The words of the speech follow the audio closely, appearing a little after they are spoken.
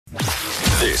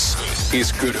This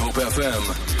is Good Hope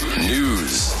FM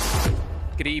News.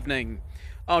 Good evening.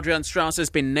 Adriaan Strauss has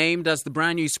been named as the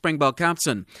brand new Springbok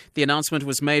captain. The announcement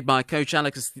was made by coach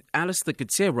Allister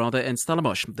Coetzee in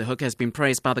Stellenboch. The hooker has been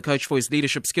praised by the coach for his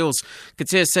leadership skills.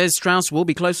 Coetzee says Strauss will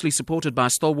be closely supported by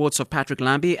stalwarts of Patrick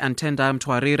Lambie and Tendai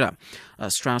Mtwarira.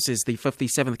 Strauss is the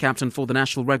 57th captain for the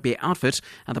national rugby outfit,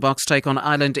 and the Boks take on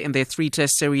Ireland in their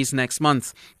 3-test series next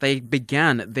month. They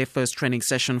began their first training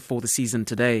session for the season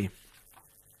today.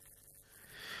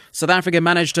 South Africa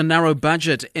managed a narrow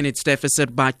budget in its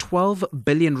deficit by 12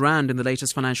 billion rand in the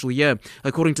latest financial year.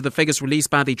 According to the figures released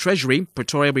by the Treasury,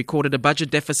 Pretoria recorded a budget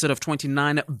deficit of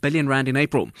 29 billion rand in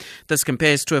April. This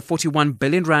compares to a 41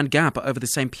 billion rand gap over the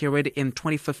same period in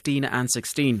 2015 and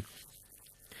 16.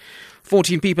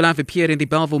 14 people have appeared in the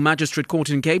Bellville Magistrate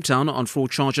Court in Cape Town on fraud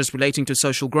charges relating to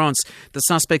social grants. The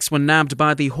suspects were nabbed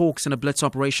by the Hawks in a blitz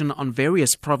operation on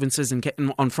various provinces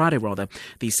on Friday.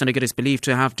 The syndicate is believed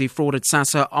to have defrauded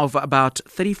SASSA of about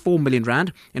 34 million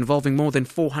rand, involving more than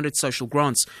 400 social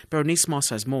grants. Bernice Moss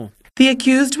has more. The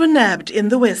accused were nabbed in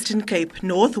the Western Cape,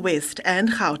 North West and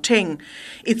Gauteng.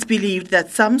 It's believed that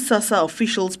some SASSA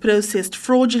officials processed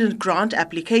fraudulent grant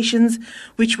applications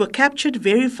which were captured,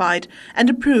 verified and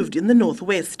approved in the North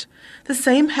West. The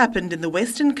same happened in the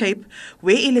Western Cape,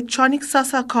 where electronic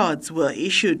SASSA cards were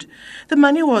issued. The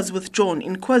money was withdrawn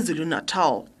in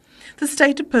KwaZulu-Natal. The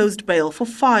state opposed bail for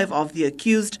 5 of the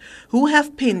accused who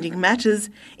have pending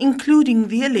matters, including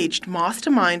the alleged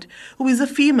mastermind, who is a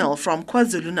female from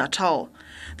KwaZulu-Natal.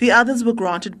 The others were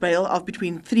granted bail of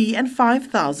between 3,000 and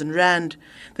 5,000 rand.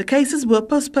 The cases were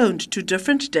postponed to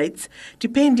different dates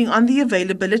depending on the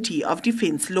availability of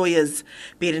defence lawyers.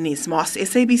 Berenice Moss,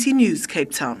 SABC News,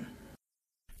 Cape Town.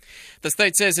 The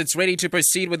state says it's ready to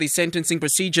proceed with the sentencing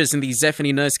procedures in the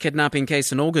Zephany nurse kidnapping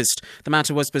case in August. The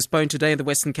matter was postponed today in the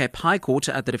Western Cape High Court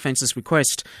at the defence's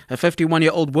request. A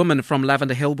 51-year-old woman from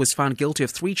Lavender Hill was found guilty of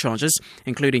 3 charges,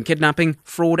 including kidnapping,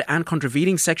 fraud and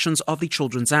contravening sections of the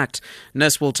Children's Act.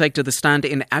 Nurse will take to the stand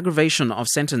in aggravation of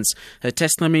sentence. Her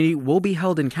testimony will be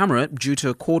held in camera due to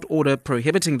a court order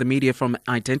prohibiting the media from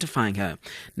identifying her.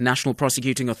 National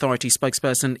Prosecuting Authority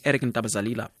spokesperson Eric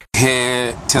Ntabazalila.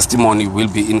 Her testimony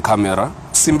will be in camera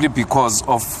simply because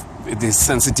of the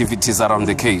sensitivities around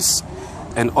the case.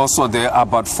 And also there are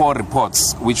about 4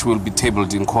 reports which will be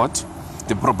tabled in court.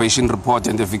 The probation report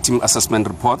and the victim assessment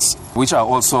reports, which are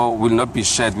also will not be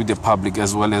shared with the public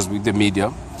as well as with the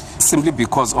media, simply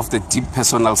because of the deep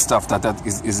personal stuff that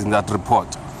is in that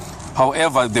report.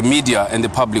 However, the media and the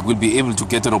public will be able to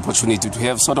get an opportunity to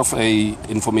have sort of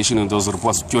information in those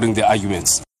reports during the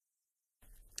arguments.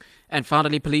 And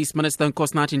finally, Police Minister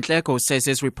Nkosinathi Nhleko says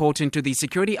his report into the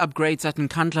security upgrades at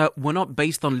Nkandla were not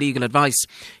based on legal advice.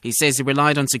 He says he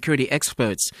relied on security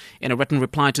experts. In a written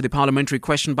reply to the parliamentary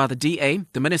question by the DA,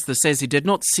 the minister says he did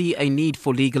not see a need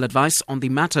for legal advice on the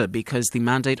matter because the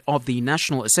mandate of the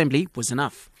National Assembly was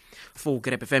enough. For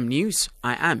Good Hope FM News,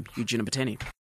 I am Eugene Mbateni.